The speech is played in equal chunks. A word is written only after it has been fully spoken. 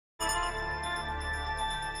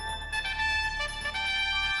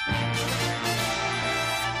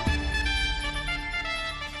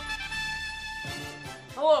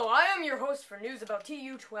Hello, I am your host for news about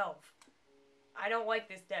TU12. I don't like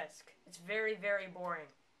this desk. It's very, very boring.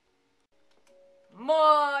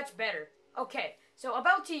 Much better. Okay, so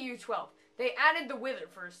about TU12. They added the wither,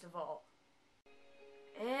 first of all.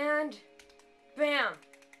 And... bam!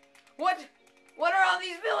 What are all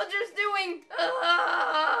these villagers doing?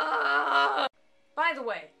 By the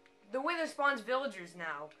way, the wither spawns villagers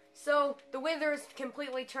now. So, the wither is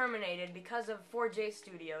completely terminated because of 4J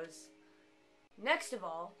Studios. Next of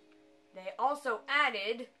all, they also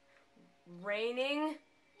added raining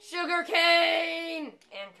sugarcane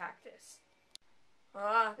and cactus.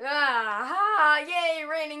 Yay,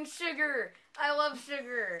 raining sugar! I love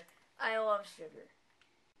sugar. I love sugar.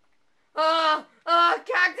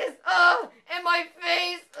 Cactus! And my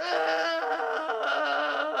face!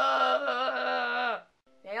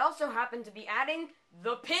 They also happen to be adding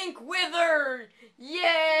the pink wither!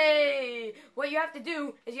 Yay! What you have to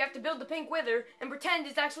do is you have to build the pink wither and pretend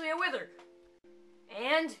it's actually a wither.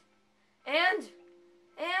 And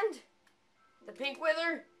the pink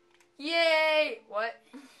wither. Yay! What?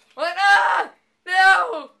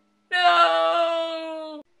 No!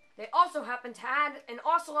 No! They also happen to add an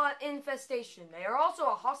ocelot infestation. They are also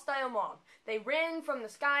a hostile mob. They ran from the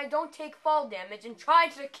sky, don't take fall damage, and try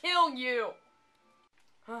to kill you.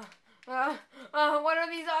 What are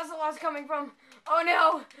these ocelots coming from? Oh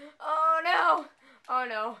no! Oh no! Oh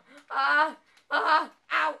no! Ow!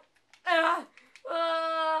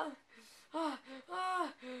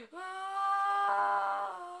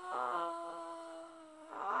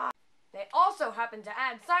 They also happen to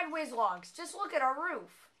add sideways logs. Just look at our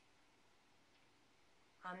roof.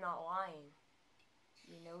 I'm not lying.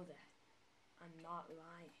 You know that. I'm not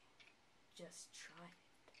lying. Just try it.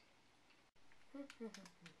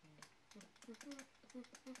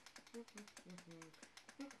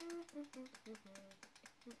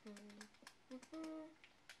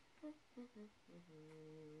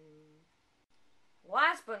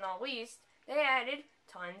 Last but not least, they added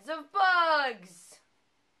tons of bugs.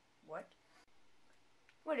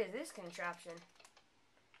 What is this contraption?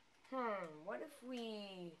 What if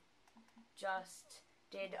we just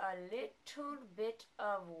did a little bit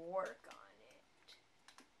of work on it?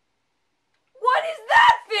 What is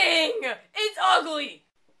that thing? It's ugly!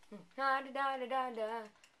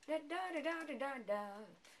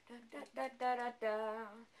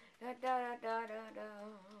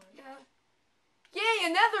 Yay, a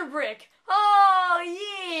nether brick! Oh,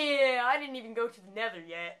 yeah! I didn't even go to the nether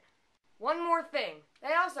yet. One more thing.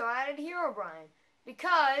 They also added Herobrine.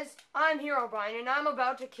 Because I'm Herobrine and I'm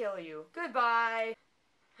about to kill you. Goodbye.